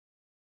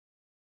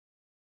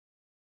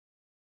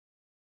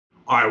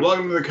All right,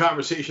 welcome to the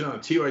conversation on the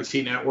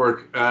TYT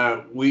Network.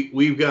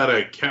 We've got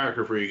a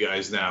character for you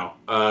guys now.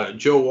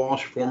 Joe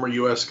Walsh, former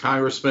U.S.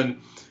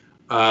 Congressman,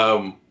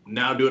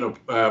 now doing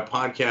a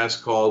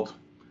podcast called,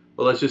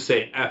 well, let's just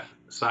say F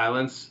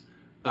Silence.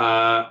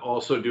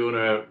 Also doing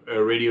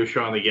a radio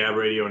show on the Gab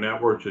Radio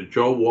Network, the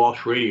Joe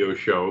Walsh Radio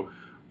Show.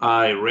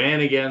 I ran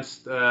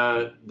against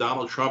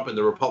Donald Trump in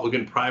the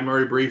Republican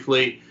primary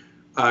briefly.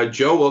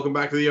 Joe, welcome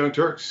back to the Young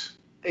Turks.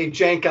 Hey,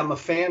 Cenk, I'm a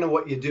fan of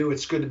what you do.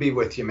 It's good to be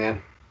with you,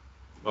 man.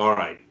 All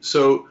right.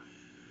 So,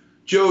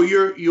 Joe,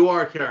 you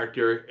are a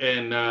character,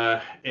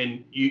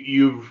 and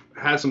you've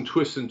had some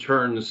twists and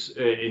turns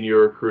in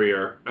your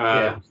career.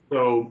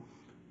 So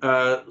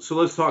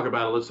let's talk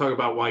about it. Let's talk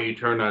about why you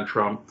turned on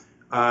Trump.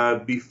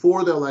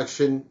 Before the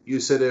election, you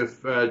said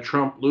if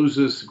Trump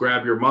loses,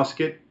 grab your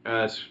musket.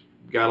 It's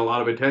got a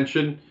lot of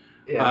attention.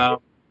 Yeah.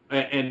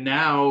 And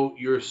now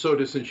you're so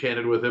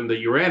disenchanted with him that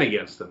you ran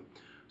against him.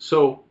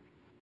 So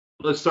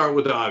let's start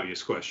with the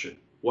obvious question.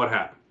 What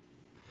happened?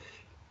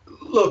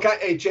 Look,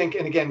 hey, Cenk,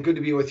 and again, good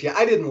to be with you.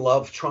 I didn't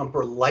love Trump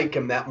or like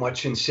him that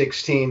much in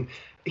 2016.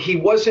 He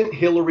wasn't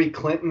Hillary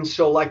Clinton,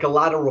 so like a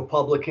lot of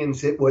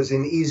Republicans, it was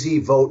an easy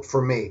vote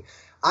for me.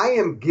 I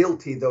am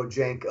guilty, though,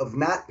 Cenk, of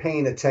not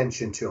paying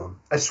attention to him.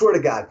 I swear to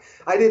God,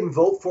 I didn't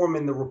vote for him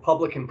in the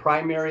Republican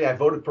primary. I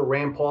voted for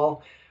Rand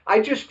Paul.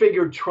 I just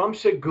figured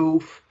Trump's a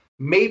goof.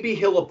 Maybe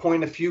he'll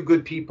appoint a few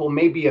good people.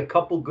 Maybe a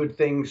couple good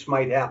things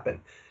might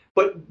happen.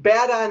 But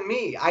bad on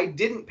me. I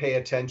didn't pay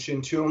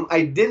attention to him.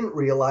 I didn't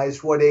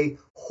realize what a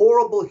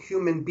horrible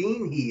human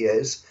being he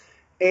is.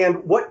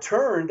 And what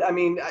turned,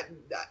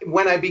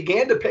 when I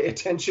began to pay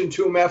attention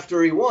to him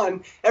after he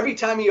won, every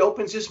time he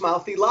opens his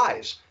mouth, he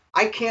lies.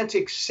 I can't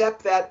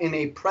accept that in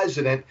a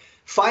president.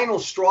 Final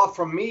straw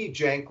from me,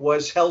 Cenk,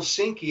 was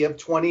Helsinki of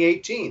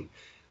 2018,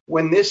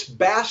 when this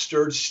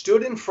bastard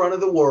stood in front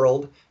of the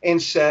world and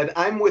said,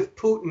 I'm with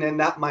Putin and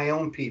not my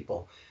own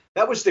people.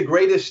 That was the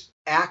greatest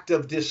act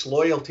of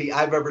disloyalty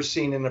I've ever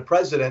seen in a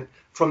president.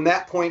 From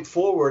that point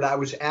forward, I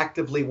was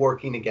actively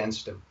working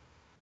against him.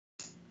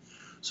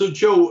 So,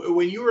 Joe,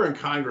 when you were in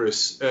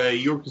Congress,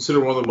 you were considered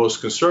one of the most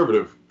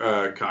conservative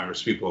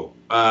Congress people.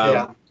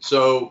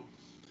 So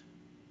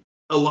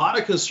a lot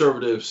of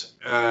conservatives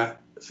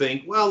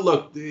think, well,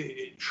 look,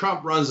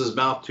 Trump runs his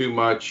mouth too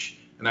much,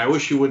 and I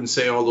wish he wouldn't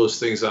say all those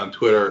things on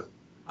Twitter.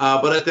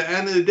 But at the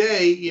end of the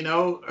day,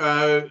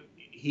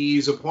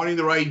 he's appointing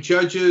the right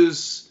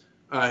judges.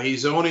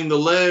 He's owning the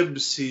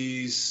libs.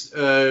 He's,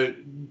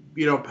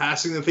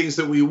 passing the things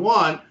that we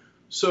want.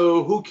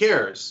 So who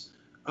cares?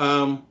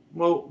 Well,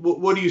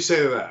 what do you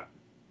say to that?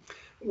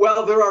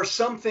 Well, there are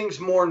some things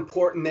more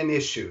important than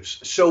issues.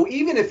 So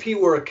even if he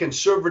were a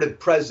conservative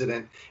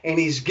president and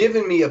he's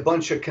given me a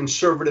bunch of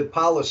conservative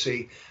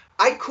policy,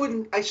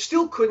 I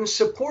still couldn't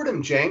support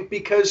him, Cenk,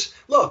 because,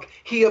 look,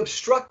 he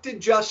obstructed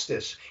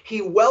justice.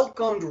 He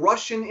welcomed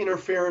Russian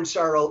interference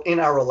in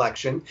our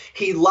election.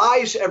 He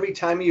lies every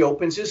time he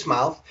opens his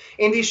mouth,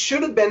 and he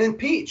should have been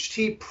impeached.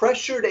 He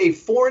pressured a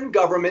foreign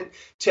government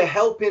to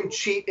help him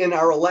cheat in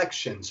our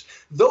elections.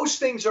 Those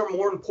things are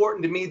more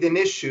important to me than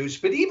issues.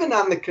 But even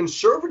on the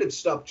conservative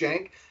stuff,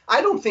 Cenk,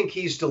 I don't think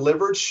he's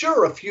delivered.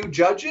 Sure, a few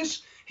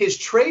judges. His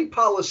trade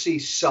policy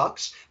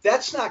sucks.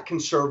 That's not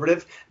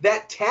conservative.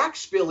 That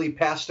tax bill he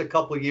passed a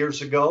couple of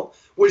years ago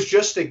was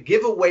just a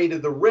giveaway to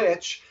the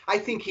rich. I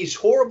think he's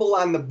horrible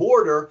on the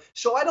border.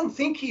 So I don't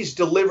think he's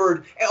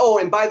delivered. Oh,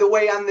 and by the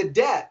way, on the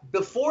debt,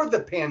 before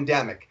the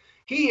pandemic,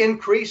 he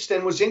increased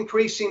and was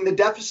increasing the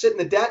deficit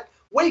and the debt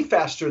way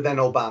faster than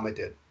Obama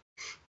did.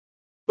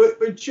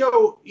 But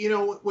Joe,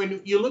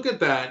 when you look at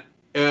that,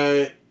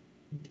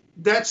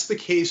 that's the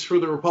case for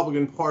the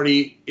Republican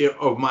Party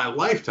of my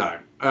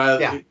lifetime.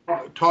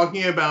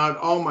 Talking about,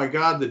 oh, my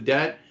God, the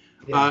debt.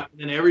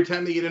 And every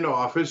time they get into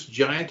office,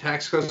 giant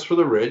tax cuts for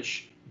the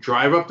rich,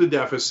 drive up the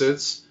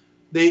deficits.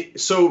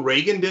 So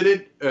Reagan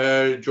did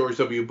it. George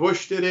W.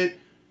 Bush did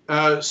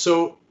it.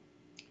 So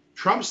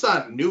Trump's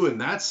not new in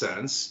that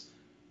sense.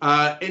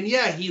 And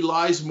yeah, he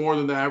lies more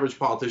than the average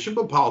politician,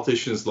 but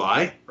politicians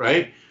lie,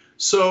 right?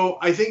 So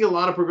I think a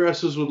lot of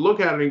progressives would look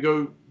at it and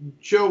go,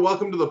 Joe,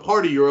 welcome to the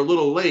party. You're a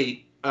little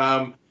late.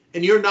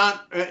 And you're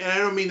not, and I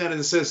don't mean that in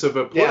the sense of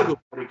a political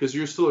party, because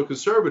you're still a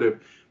conservative,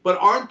 but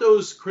aren't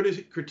those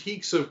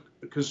critiques of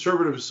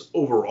conservatives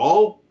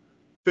overall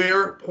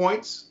fair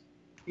points?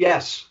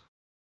 Yes.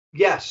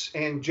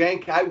 And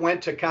Cenk, I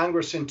went to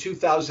Congress in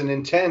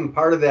 2010,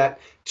 part of that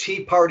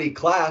Tea Party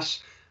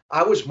class.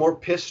 I was more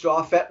pissed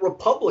off at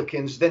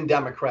Republicans than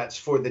Democrats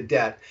for the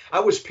debt. I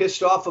was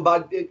pissed off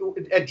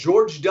at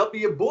George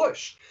W.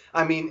 Bush.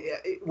 I mean,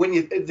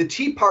 the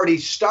Tea Party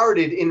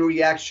started in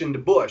reaction to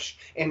Bush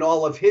and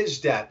all of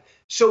his debt.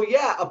 So,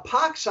 yeah, a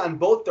pox on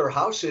both their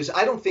houses.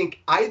 I don't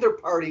think either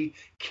party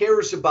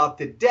cares about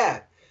the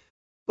debt.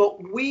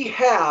 But we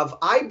have,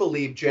 I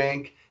believe,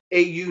 Cenk, a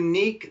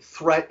unique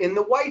threat in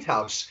the White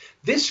House.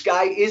 This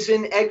guy is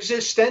an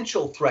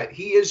existential threat.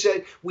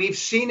 We've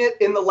seen it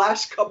in the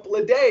last couple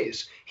of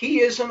days.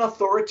 He is an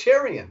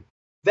authoritarian.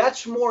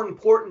 That's more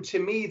important to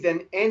me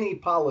than any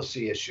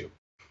policy issue.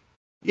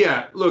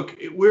 Yeah, look,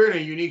 we're in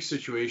a unique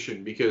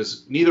situation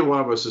because neither one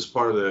of us is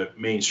part of the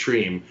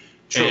mainstream.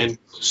 True. And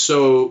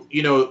so,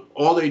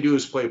 all they do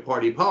is play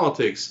party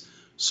politics.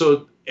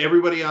 So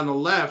everybody on the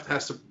left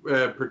has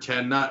to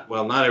pretend not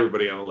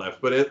everybody on the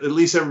left, but at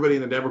least everybody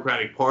in the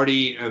Democratic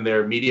Party and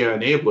their media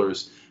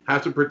enablers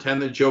have to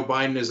pretend that Joe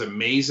Biden is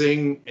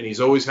amazing and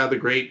he's always had the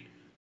great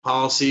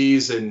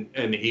policies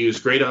and he was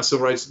great on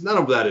civil rights. None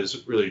of that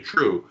is really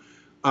true.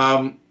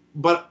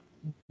 But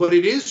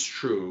it is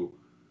true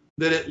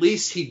that at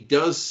least he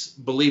does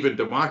believe in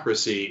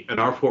democracy and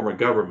our form of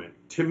government.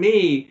 To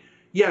me,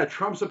 yeah,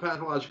 Trump's a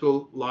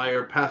pathological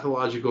liar,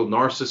 pathological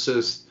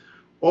narcissist.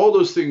 All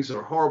those things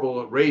are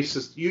horrible,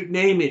 racist. You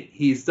name it,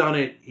 he's done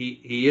it.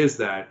 He is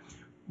that.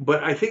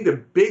 But I think the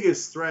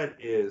biggest threat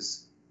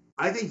is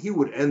I think he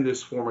would end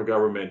this form of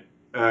government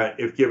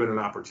if given an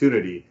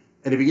opportunity.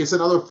 And if he gets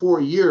another 4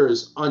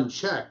 years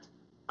unchecked,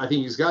 I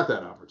think he's got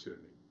that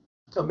opportunity.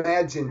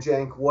 Imagine,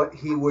 Cenk, what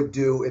he would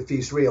do if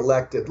he's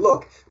reelected.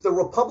 Look, the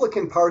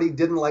Republican Party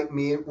didn't like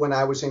me when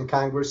I was in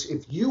Congress.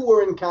 If you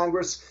were in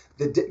Congress,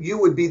 you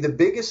would be the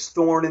biggest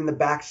thorn in the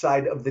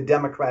backside of the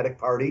Democratic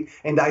Party,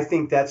 and I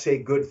think that's a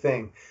good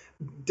thing.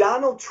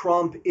 Donald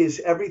Trump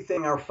is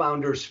everything our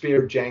founders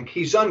feared, Cenk.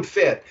 He's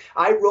unfit.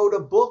 I wrote a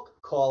book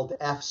called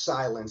F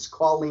Silence,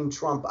 calling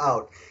Trump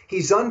out.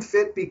 He's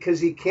unfit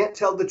because he can't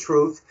tell the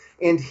truth,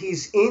 and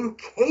he's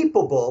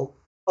incapable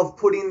of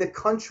putting the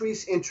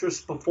country's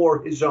interests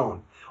before his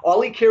own. All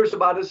he cares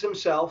about is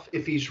himself.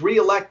 If he's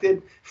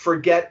reelected,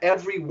 forget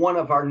every one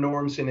of our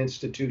norms and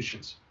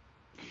institutions.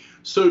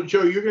 So,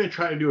 Joe, you're going to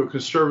try to do a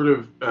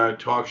conservative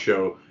talk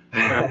show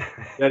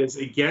that is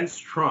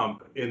against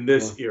Trump in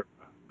this era.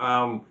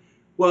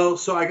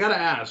 So I got to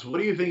ask, what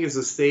do you think is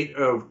the state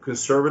of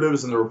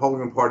conservatives in the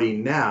Republican Party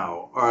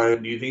now?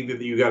 Do you think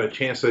that you got a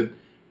chance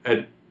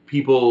at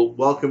people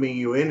welcoming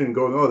you in and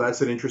going, oh, that's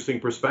an interesting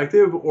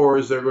perspective, or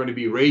is there going to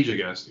be rage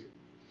against you?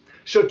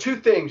 So two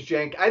things,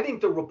 Cenk. I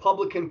think the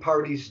Republican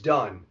Party's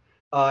done.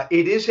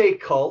 It is a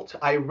cult.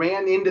 I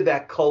ran into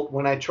that cult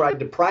when I tried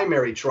to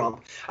primary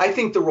Trump. I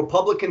think the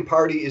Republican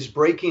Party is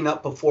breaking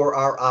up before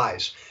our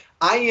eyes.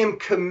 I am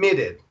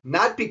committed,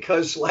 not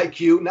because like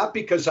you, not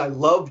because I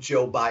love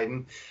Joe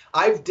Biden.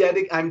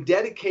 I'm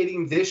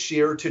dedicating this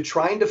year to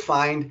trying to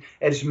find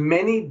as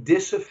many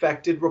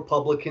disaffected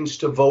Republicans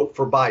to vote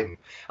for Biden.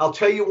 I'll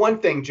tell you one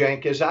thing,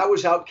 Cenk, as I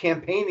was out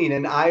campaigning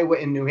in Iowa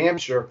and New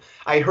Hampshire,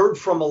 I heard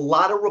from a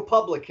lot of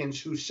Republicans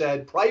who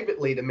said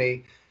privately to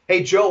me,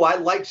 hey, Joe, I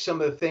like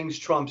some of the things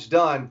Trump's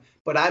done,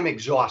 but I'm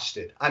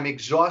exhausted. I'm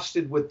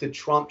exhausted with the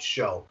Trump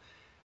show.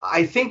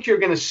 I think you're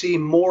going to see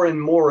more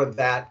and more of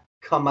that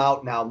come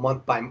out now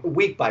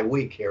week by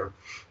week here.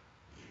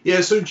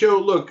 Yeah, so Joe,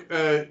 look,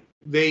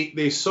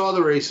 they saw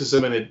the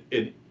racism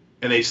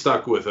and they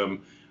stuck with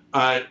him.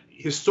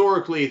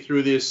 Historically,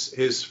 through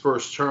his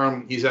first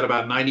term, he's had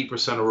about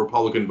 90% of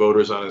Republican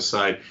voters on his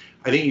side.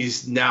 I think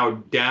he's now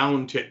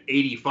down to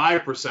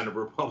 85% of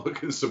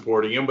Republicans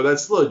supporting him, but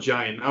that's still a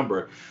giant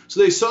number. So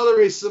they saw the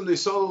racism, they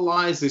saw the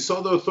lies, they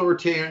saw the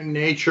authoritarian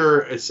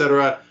nature,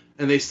 etc.,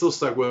 and they still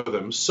stuck with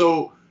him.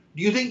 So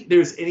do you think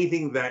there's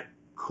anything that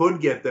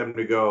could get them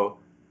to go,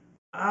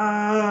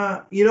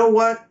 you know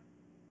what?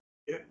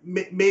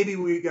 Maybe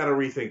we got to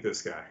rethink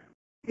this guy.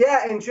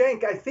 Yeah, and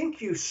Cenk, I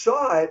think you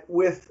saw it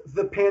with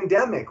the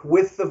pandemic,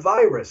 with the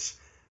virus.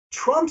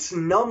 Trump's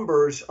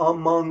numbers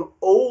among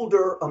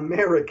older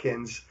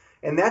Americans,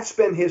 and that's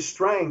been his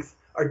strength,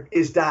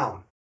 is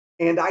down.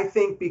 And I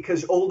think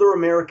because older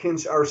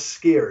Americans are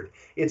scared.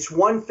 It's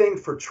one thing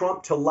for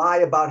Trump to lie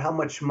about how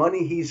much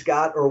money he's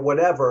got or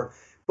whatever,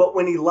 but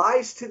when he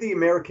lies to the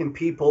American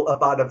people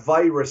about a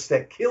virus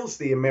that kills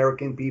the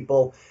American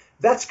people,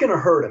 that's going to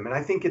hurt him. And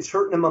I think it's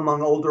hurting him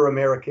among older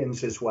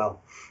Americans as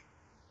well.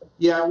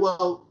 Yeah,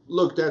 well,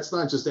 look, that's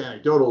not just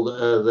anecdotal.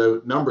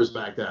 The numbers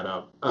back that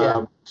up.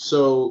 Yeah.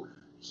 For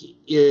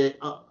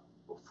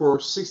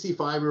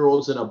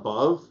 65-year-olds and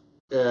above,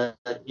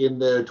 in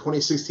the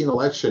 2016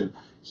 election,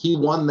 he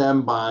won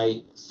them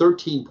by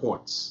 13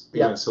 points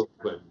against Hillary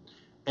Clinton.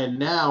 And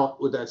now,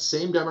 with that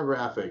same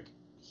demographic,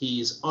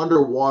 he's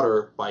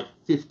underwater by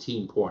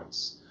 15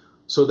 points.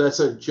 So that's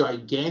a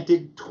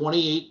gigantic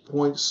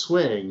 28-point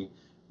swing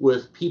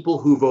with people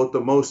who vote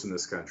the most in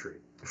this country.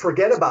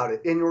 Forget about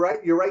it. And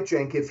you're right,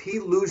 Cenk. If he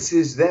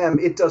loses them,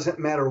 it doesn't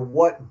matter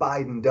what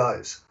Biden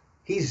does.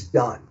 He's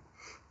done.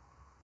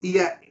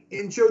 Yeah.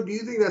 And Joe, do you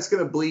think that's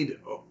going to bleed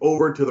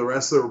over to the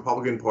rest of the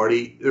Republican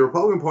Party? The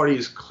Republican Party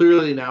is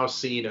clearly now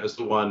seen as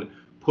the one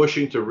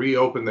pushing to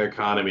reopen the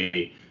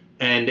economy.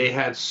 And they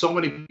had so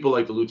many people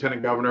like the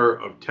Lieutenant Governor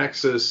of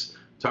Texas,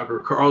 Tucker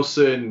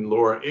Carlson,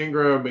 Laura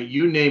Ingraham,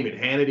 you name it,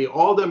 Hannity,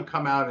 all of them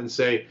come out and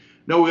say,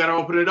 no, we got to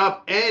open it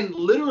up. And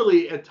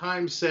literally at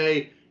times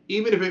say,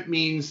 even if it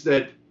means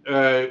that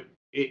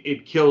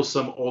it kills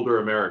some older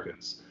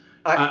Americans.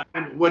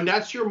 And when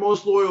that's your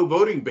most loyal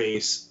voting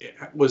base,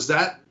 was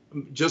that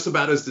just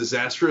about as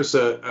disastrous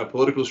a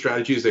political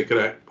strategy as they could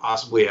have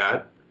possibly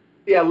had?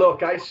 Yeah,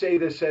 look, I say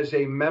this as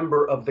a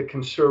member of the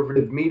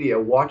conservative media.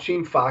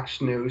 Watching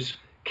Fox News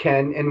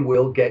can and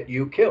will get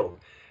you killed.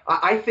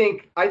 I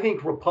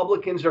think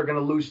Republicans are going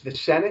to lose the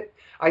Senate.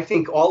 I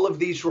think all of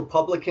these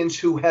Republicans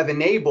who have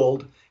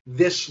enabled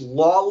this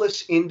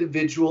lawless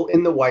individual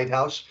in the White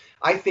House,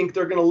 I think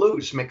they're going to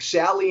lose.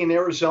 McSally in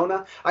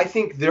Arizona, I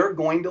think they're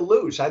going to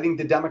lose. I think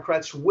the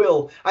Democrats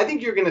will. I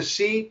think you're going to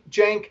see,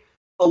 Cenk,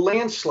 a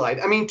landslide.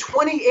 I mean,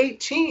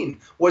 2018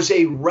 was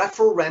a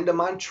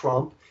referendum on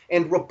Trump,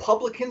 and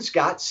Republicans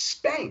got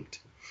spanked.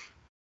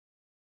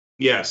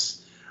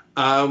 Yes.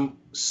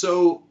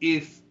 So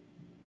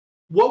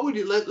what would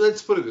you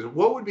let's put it this,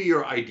 what would be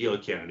your ideal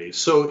candidate?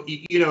 So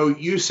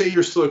you say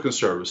you're still a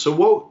conservative.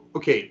 So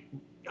okay,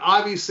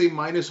 obviously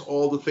minus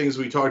all the things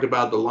we talked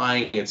about, the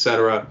lying,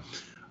 etc.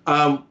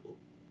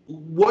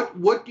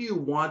 What do you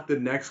want the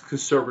next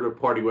conservative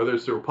party, whether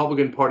it's the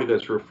Republican Party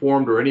that's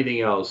reformed or anything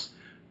else,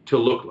 to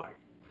look like?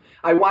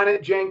 I want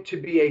it, Cenk, to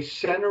be a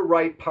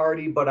center-right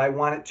party, but I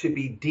want it to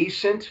be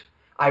decent.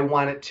 I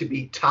want it to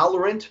be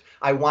tolerant.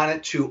 I want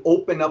it to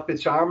open up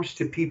its arms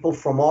to people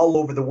from all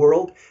over the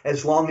world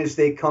as long as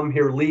they come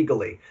here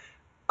legally.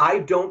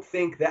 I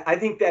think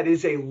that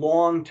is a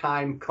long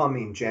time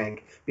coming,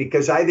 Cenk,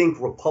 because I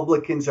think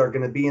Republicans are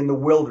going to be in the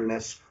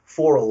wilderness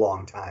for a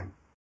long time.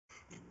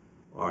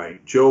 All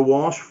right. Joe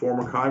Walsh,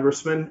 former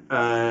congressman,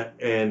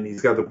 and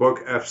he's got the book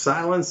F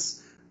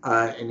Silence,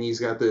 and he's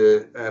got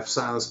the F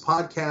Silence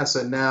podcast,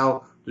 and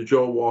now the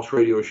Joe Walsh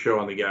radio show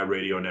on the Gab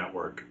Radio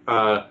Network.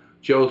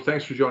 Joe,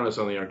 thanks for joining us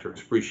on the Young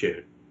Turks. Appreciate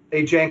it.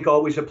 Hey, Cenk,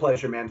 always a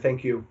pleasure, man.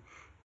 Thank you.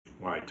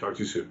 All right. Talk to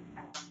you soon.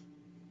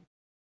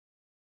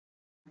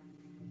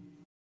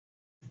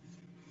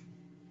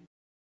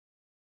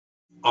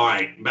 All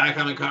right. Back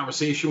on the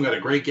conversation. We got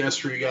a great guest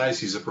for you guys.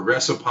 He's a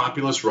progressive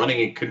populist running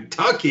in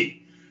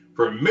Kentucky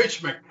for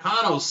Mitch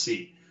McConnell's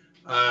seat.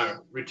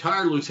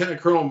 Retired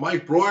Lieutenant Colonel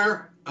Mike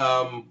Broihier,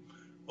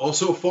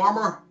 also a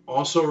farmer,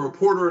 also a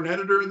reporter and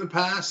editor in the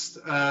past.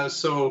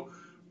 So,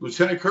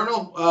 Lieutenant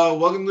Colonel,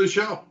 welcome to the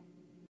show.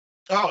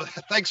 Oh,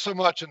 thanks so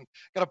much. And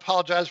got to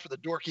apologize for the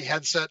dorky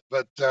headset,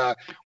 but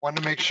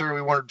wanted to make sure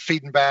we weren't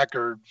feeding back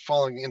or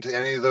falling into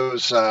any of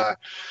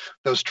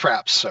those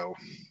traps. So.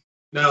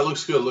 No, it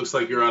looks good. It looks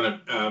like you're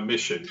on a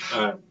mission.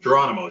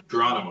 Geronimo.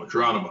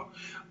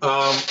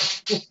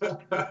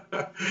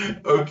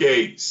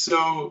 Okay,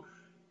 so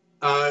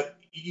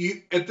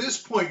you at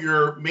this point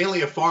you're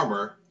mainly a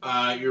farmer.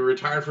 You're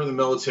retired from the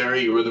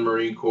military. You were in the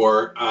Marine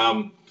Corps.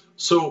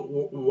 So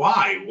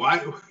why?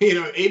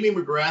 Amy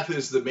McGrath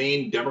is the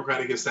main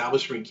Democratic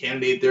establishment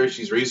candidate there.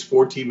 She's raised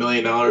 $14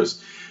 million.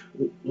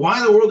 Why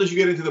in the world did you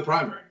get into the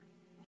primary?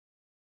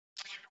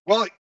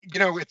 Well,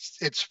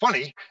 it's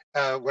funny.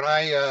 When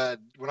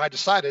I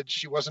decided,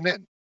 she wasn't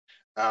in.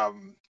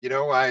 And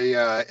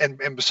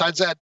besides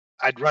that,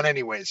 I'd run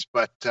anyways.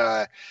 But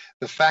the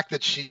fact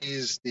that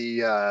she's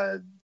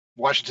the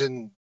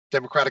Washington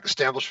Democratic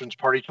establishment's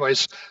party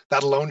choice,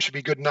 that alone should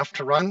be good enough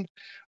to run.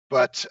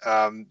 But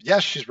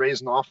yes, she's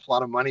raised an awful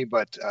lot of money.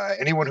 But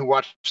anyone who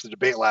watched the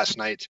debate last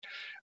night,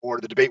 or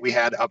the debate we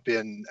had up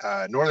in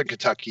northern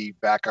Kentucky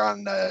back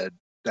on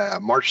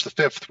March the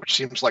 5th, which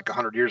seems like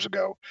 100 years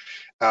ago,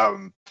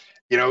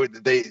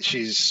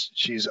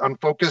 she's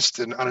unfocused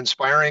and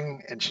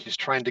uninspiring, and she's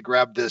trying to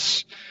grab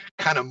this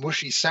kind of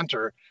mushy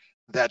center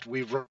that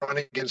we've run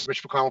against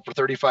Mitch McConnell for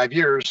 35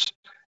 years,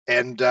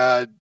 and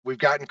we've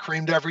gotten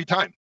creamed every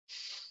time.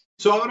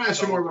 So I want to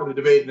ask you more about the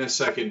debate in a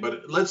second,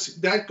 but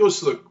that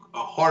goes to the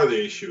heart of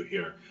the issue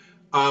here.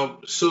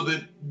 So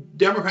the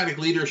Democratic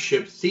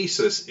leadership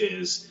thesis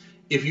is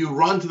if you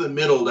run to the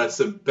middle, that's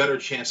a better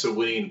chance of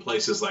winning in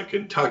places like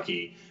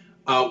Kentucky.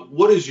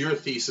 What is your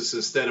thesis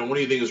instead, and what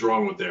do you think is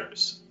wrong with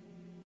theirs?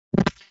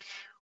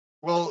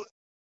 Well,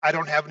 I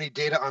don't have any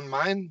data on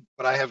mine,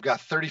 but I have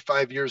got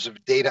 35 years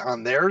of data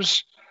on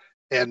theirs,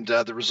 and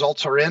the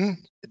results are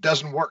in. It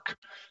doesn't work.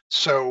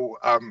 So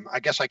I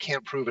guess I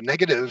can't prove a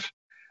negative,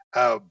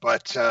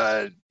 but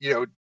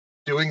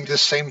doing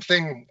this same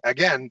thing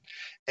again.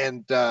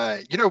 And,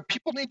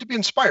 people need to be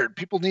inspired.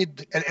 People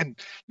need, and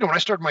when I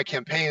started my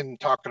campaign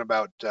talking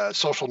about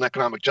social and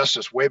economic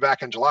justice way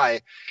back in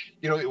July,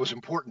 it was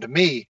important to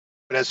me.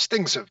 But as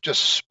things have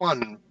just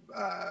spun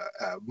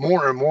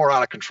more and more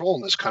out of control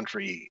in this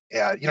country,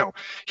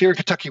 here in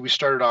Kentucky, we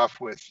started off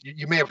with,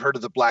 you may have heard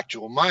of the Black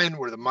Jewel Mine,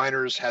 where the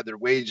miners had their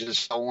wages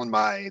stolen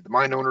by the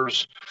mine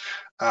owners.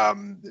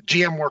 The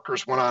GM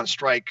workers went on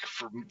strike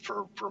for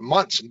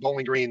months in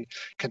Bowling Green,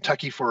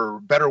 Kentucky,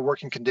 for better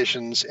working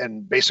conditions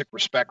and basic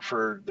respect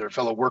for their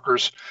fellow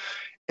workers.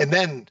 And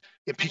then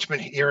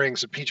impeachment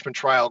hearings, impeachment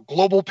trial,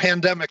 global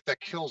pandemic that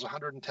kills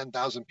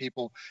 110,000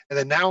 people. And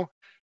then now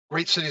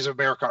great cities of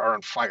America are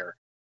on fire.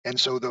 And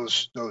so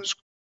those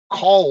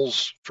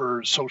calls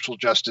for social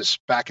justice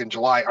back in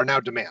July are now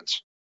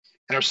demands,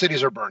 and our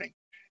cities are burning.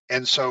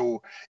 And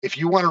so if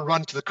you want to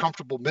run to the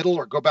comfortable middle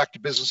or go back to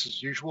business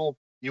as usual,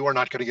 you are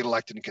not going to get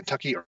elected in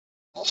Kentucky or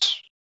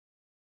else.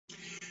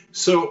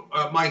 So,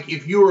 Mike,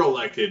 if you were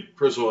elected,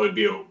 first of all, it'd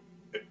be an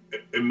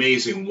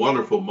amazing,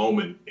 wonderful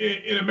moment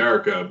in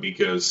America,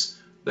 because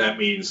that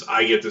means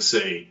I get to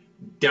say,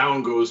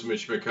 down goes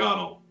Mitch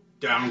McConnell,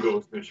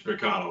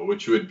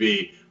 which would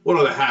be one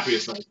of the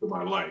happiest nights of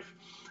my life.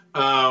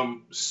 But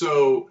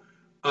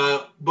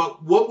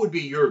what would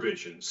be your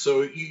vision?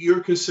 So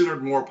you're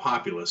considered more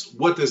populist.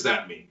 What does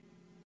that mean?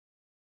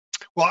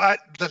 Well,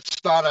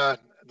 that's not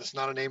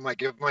a name I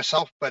give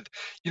myself, but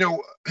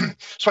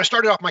so I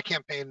started off my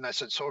campaign and I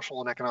said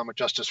social and economic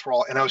justice for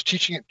all, and I was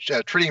treating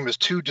them as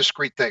two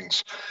discrete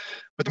things.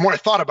 But the more I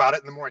thought about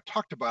it and the more I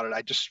talked about it,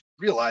 I just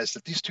realized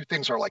that these two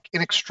things are like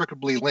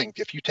inextricably linked.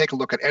 If you take a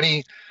look at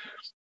any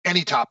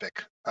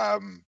topic,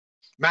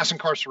 mass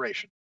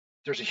incarceration,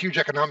 there's a huge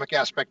economic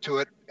aspect to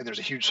it, and there's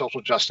a huge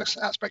social justice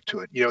aspect to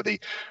it.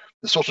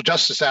 The social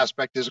justice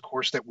aspect is, of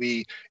course, that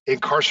we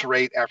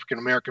incarcerate African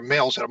American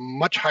males at a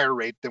much higher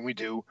rate than we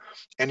do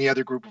any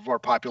other group of our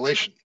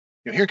population.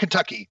 Here in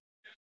Kentucky,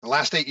 in the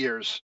last 8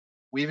 years,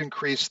 we've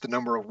increased the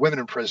number of women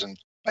in prison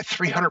by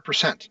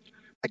 300%.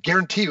 I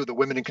guarantee you the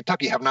women in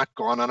Kentucky have not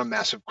gone on a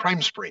massive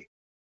crime spree,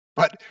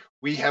 but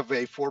we have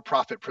a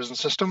for-profit prison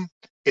system.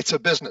 It's a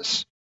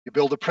business. You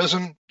build a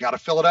prison, got to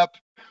fill it up.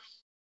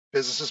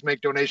 Businesses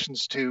make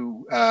donations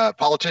to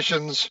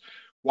politicians,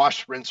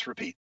 wash, rinse,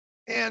 repeat.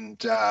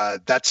 And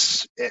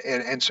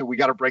so we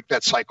got to break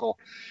that cycle.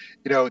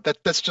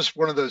 That's just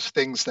one of those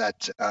things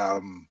that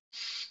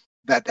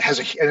has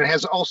and it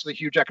has also the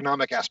huge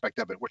economic aspect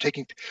of it.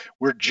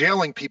 We're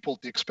jailing people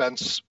at the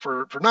expense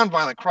for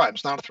nonviolent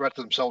crimes, not a threat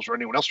to themselves or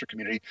anyone else in their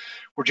community.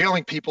 We're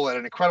jailing people at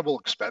an incredible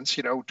expense,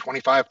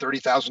 $25,000,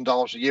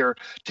 $30,000 a year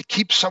to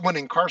keep someone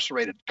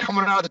incarcerated,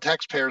 coming out of the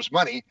taxpayers'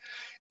 money.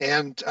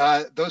 And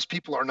those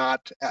people are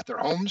not at their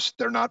homes.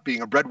 They're not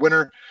being a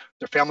breadwinner.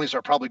 Their families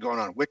are probably going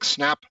on WIC,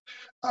 SNAP,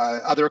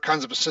 other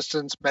kinds of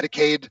assistance,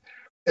 Medicaid.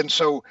 And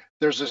so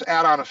there's this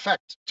add-on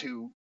effect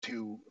to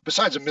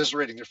besides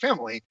immiserating their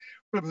family,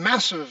 a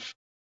massive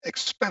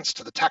expense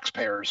to the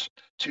taxpayers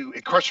to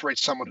incarcerate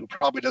someone who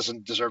probably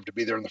doesn't deserve to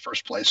be there in the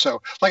first place.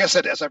 So, like I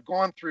said, as I've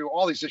gone through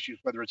all these issues,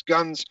 whether it's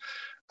guns,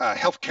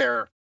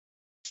 healthcare,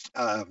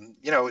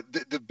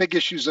 the big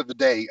issues of the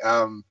day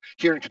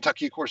here in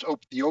Kentucky, of course,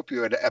 the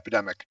opioid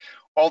epidemic.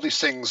 All these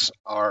things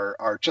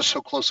are just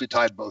so closely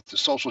tied both to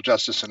social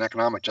justice and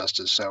economic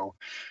justice. So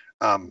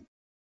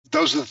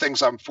those are the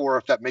things I'm for.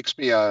 If that makes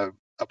me a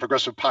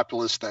progressive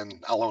populist,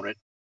 then I'll own it.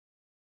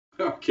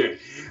 Okay.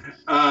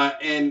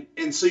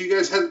 And so you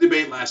guys had a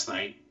debate last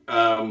night.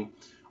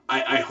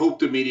 I hope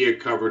the media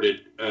covered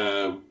it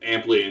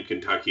amply in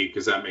Kentucky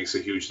because that makes a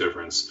huge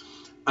difference.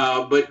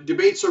 But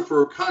debates are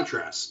for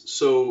contrast.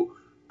 So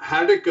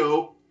how did it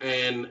go,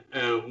 and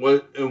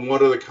what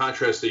are the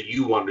contrasts that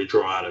you wanted to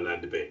draw out in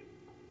that debate?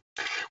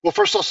 Well,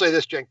 first I'll say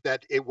this, Cenk,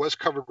 that it was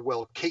covered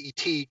well.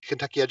 KET,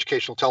 Kentucky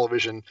Educational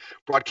Television,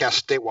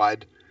 broadcast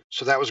statewide,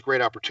 so that was a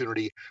great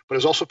opportunity. But it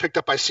was also picked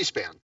up by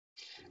C-SPAN,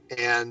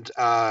 and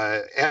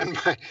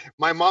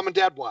my mom and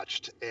dad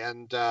watched,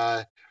 and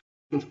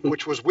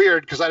which was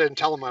weird because I didn't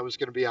tell them I was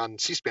going to be on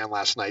C-SPAN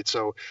last night,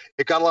 so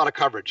it got a lot of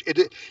coverage.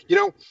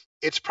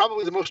 It's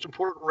probably the most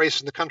important race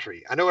in the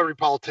country. I know every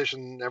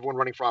politician, everyone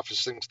running for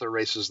office thinks their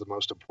race is the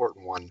most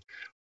important one,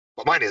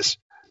 but mine is.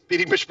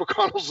 Beating Mitch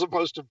McConnell is the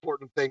most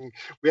important thing.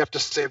 We have to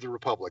save the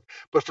republic.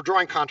 But for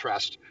drawing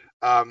contrast,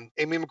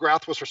 Amy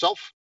McGrath was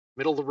herself,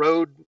 middle of the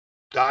road,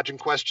 dodging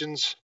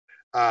questions.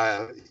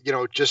 And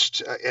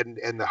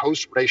the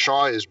host, Ray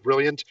Shaw, is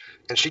brilliant,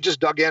 and she just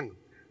dug in.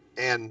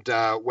 And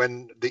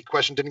when the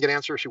question didn't get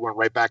answered, she went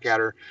right back at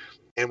her.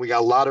 And we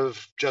got a lot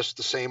of just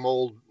the same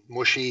old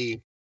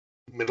mushy,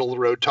 middle of the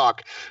road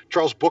talk.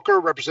 Charles Booker,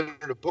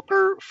 Representative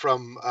Booker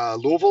from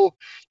Louisville,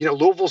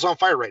 Louisville's on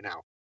fire right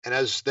now. And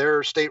as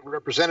their state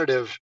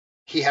representative,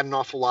 he had an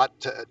awful lot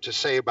to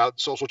say about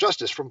social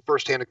justice from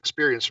firsthand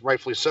experience,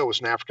 rightfully so,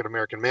 as an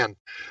African-American man.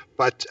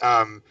 But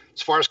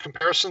as far as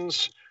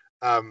comparisons,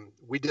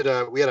 we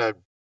had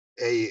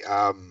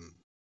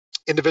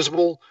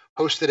Indivisible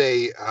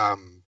hosted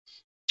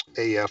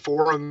a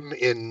forum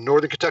in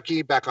Northern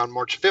Kentucky back on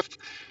March 5th.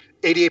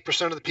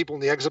 88% of the people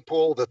in the exit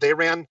poll that they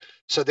ran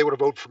said they would have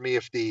voted for me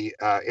if the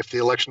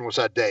election was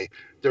that day.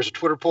 There's a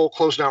Twitter poll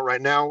closing out right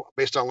now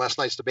based on last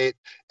night's debate,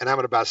 and I'm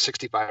at about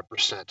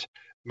 65%.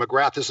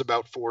 McGrath is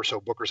about 4,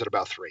 so Booker's at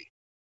about 3.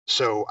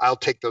 So I'll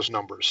take those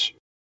numbers.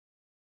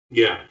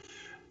 Yeah.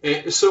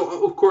 And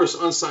so, of course,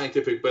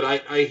 unscientific, but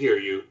I hear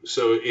you.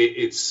 So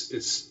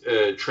it's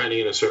trending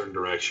in a certain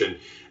direction.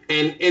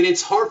 And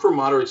it's hard for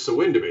moderates to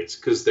win debates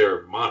because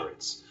they're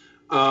moderates.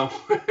 And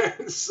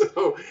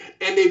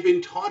they've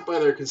been taught by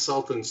their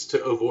consultants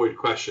to avoid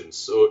questions.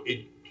 So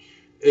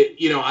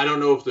I don't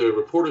know if the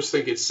reporters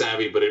think it's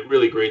savvy, but it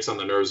really grates on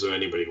the nerves of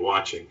anybody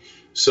watching.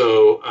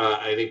 So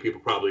I think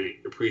people probably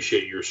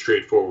appreciate your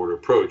straightforward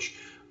approach.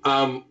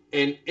 And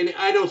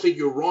I don't think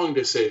you're wrong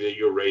to say that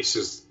your race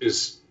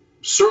is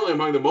certainly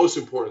among the most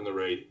important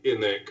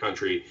in the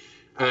country.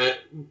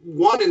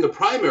 One, in the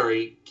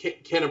primary,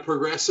 can a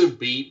progressive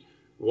beat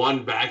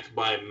one backed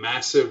by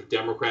massive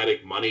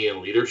Democratic money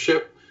and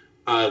leadership,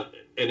 and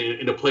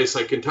in a place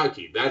like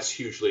Kentucky? That's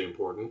hugely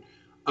important.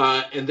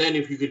 And then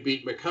if you could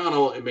beat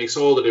McConnell, it makes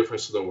all the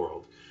difference in the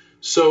world.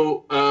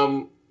 So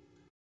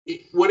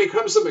when it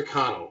comes to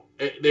McConnell,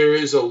 there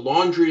is a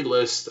laundry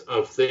list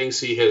of things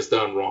he has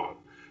done wrong.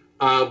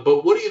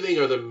 But what do you think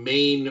are the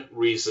main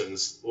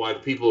reasons why the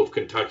people of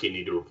Kentucky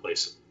need to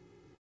replace him?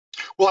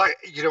 Well,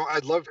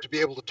 I'd love to be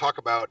able to talk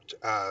about,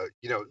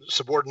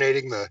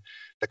 subordinating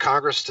the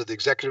Congress to the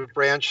executive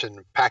branch and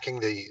packing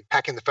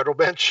the federal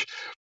bench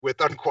with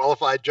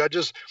unqualified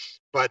judges,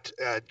 but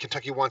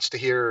Kentucky wants to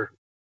hear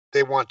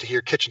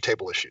kitchen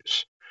table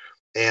issues,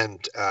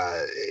 and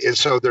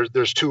so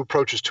there's two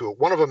approaches to it.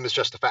 One of them is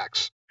just the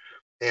facts,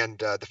 and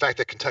the fact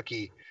that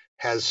Kentucky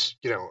has,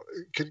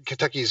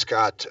 Kentucky's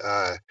got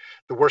the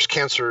worst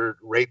cancer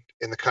rate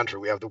in the country.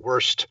 We have the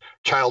worst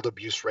child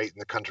abuse rate in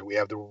the country. We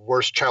have the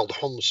worst child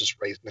homelessness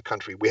rate in the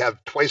country. We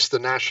have twice the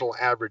national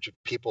average of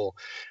people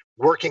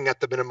working at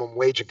the minimum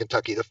wage in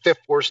Kentucky, the fifth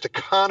worst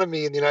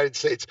economy in the United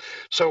States.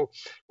 So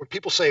when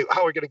people say,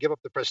 "How are we going to give up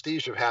the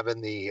prestige of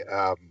having the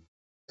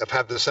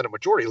Senate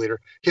Majority Leader?"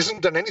 He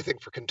hasn't done anything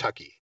for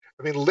Kentucky.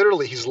 I mean,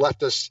 literally, he's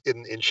left us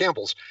in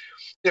shambles.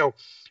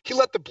 He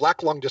let the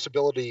Black Lung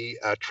Disability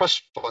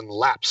Trust Fund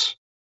lapse.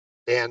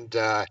 And,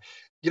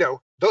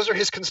 those are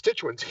his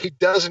constituents. He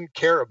doesn't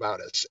care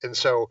about us. And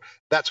so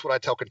that's what I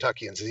tell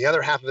Kentuckians. And the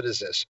other half of it is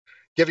this: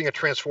 giving a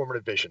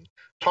transformative vision,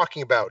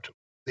 talking about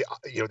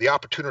the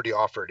opportunity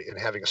offered in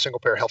having a single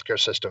payer healthcare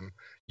system,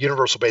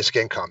 universal basic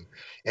income.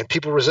 And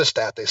people resist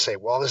that. They say,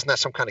 well, isn't that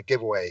some kind of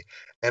giveaway?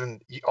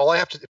 And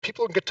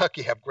people in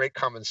Kentucky have great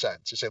common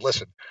sense. You say,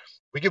 listen,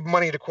 we give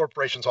money to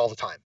corporations all the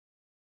time.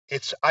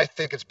 I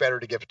think it's better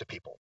to give it to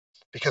people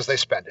because they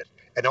spend it.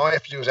 And all I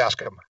have to do is ask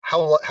them,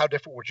 how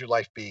different would your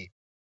life be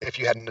if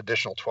you had an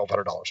additional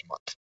 $1,200 a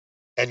month?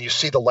 And you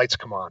see the lights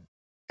come on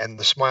and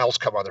the smiles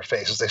come on their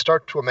faces. They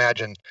start to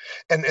imagine,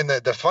 and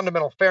the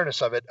fundamental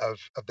fairness of it, of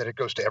that it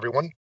goes to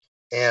everyone,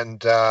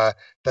 and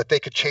that they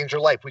could change their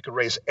life. We could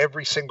raise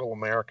every single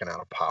American out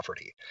of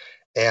poverty.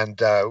 And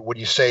when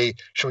you say,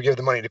 should we give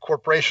the money to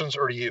corporations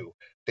or to you?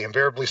 They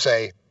invariably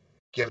say,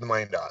 give the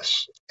money to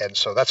us. And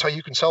so that's how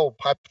you can sell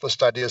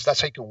populist ideas. That's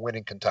how you can win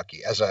in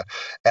Kentucky as a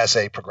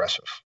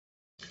progressive.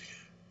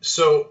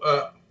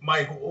 So,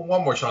 Mike,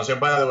 one more chance. And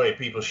by the way,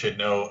 people should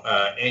know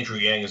Andrew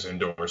Yang has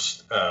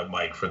endorsed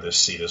Mike for this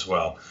seat as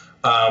well.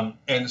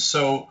 And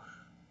so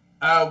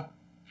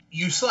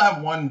you still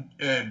have one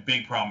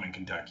big problem in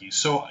Kentucky.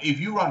 So if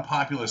you run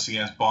populist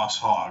against Boss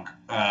Hogg,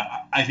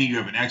 I think you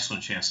have an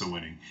excellent chance of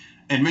winning.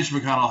 And Mitch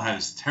McConnell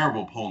has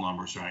terrible poll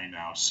numbers right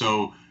now.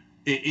 So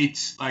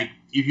it's like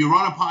if you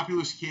run a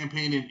populist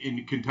campaign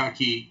in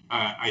Kentucky,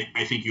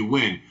 I think you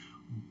win.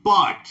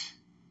 But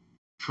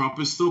Trump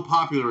is still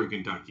popular in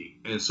Kentucky,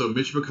 and so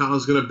Mitch McConnell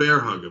is going to bear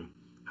hug him.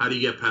 How do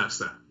you get past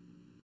that?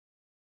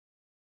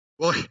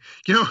 Well,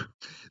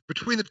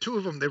 between the two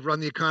of them, they've run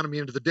the economy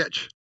into the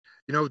ditch.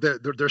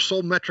 Their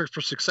sole metric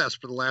for success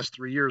for the last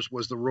 3 years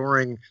was the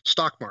roaring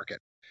stock market.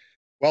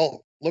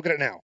 Well, look at it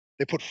now.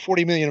 They put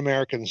 40 million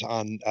Americans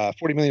on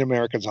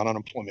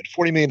unemployment,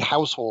 40 million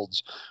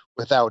households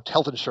without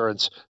health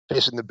insurance,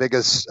 facing the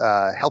biggest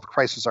health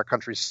crisis our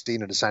country's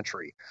seen in a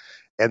century.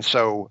 And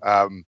so,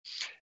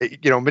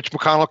 Mitch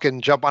McConnell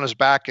can jump on his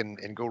back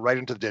and go right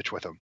into the ditch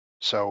with him.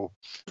 So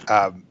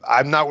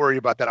I'm not worried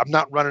about that. I'm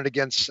not running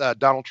against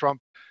Donald Trump.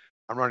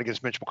 I'm running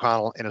against Mitch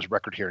McConnell and his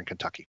record here in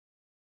Kentucky.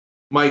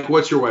 Mike,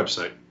 what's your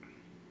website?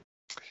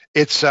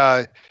 It's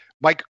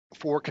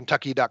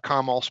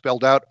MikeForKentucky.com, all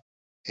spelled out,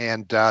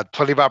 and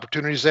plenty of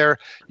opportunities there.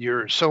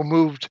 You're so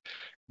moved,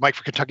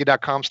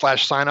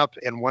 MikeForKentucky.com/sign up,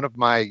 and one of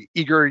my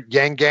eager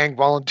Yang Gang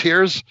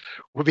volunteers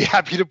will be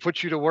happy to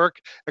put you to work.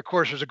 Of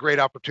course, there's a great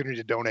opportunity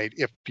to donate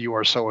if you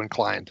are so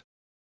inclined.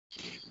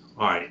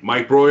 All right,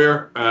 Mike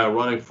Broihier,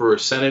 running for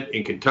Senate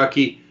in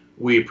Kentucky.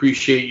 We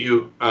appreciate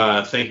you.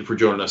 Thank you for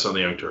joining us on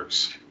the Young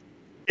Turks.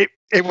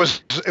 It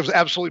was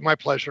absolutely my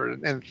pleasure,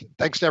 and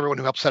thanks to everyone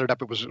who helped set it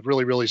up. It was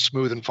really, really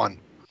smooth and fun.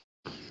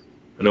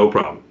 No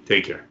problem.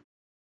 Take care.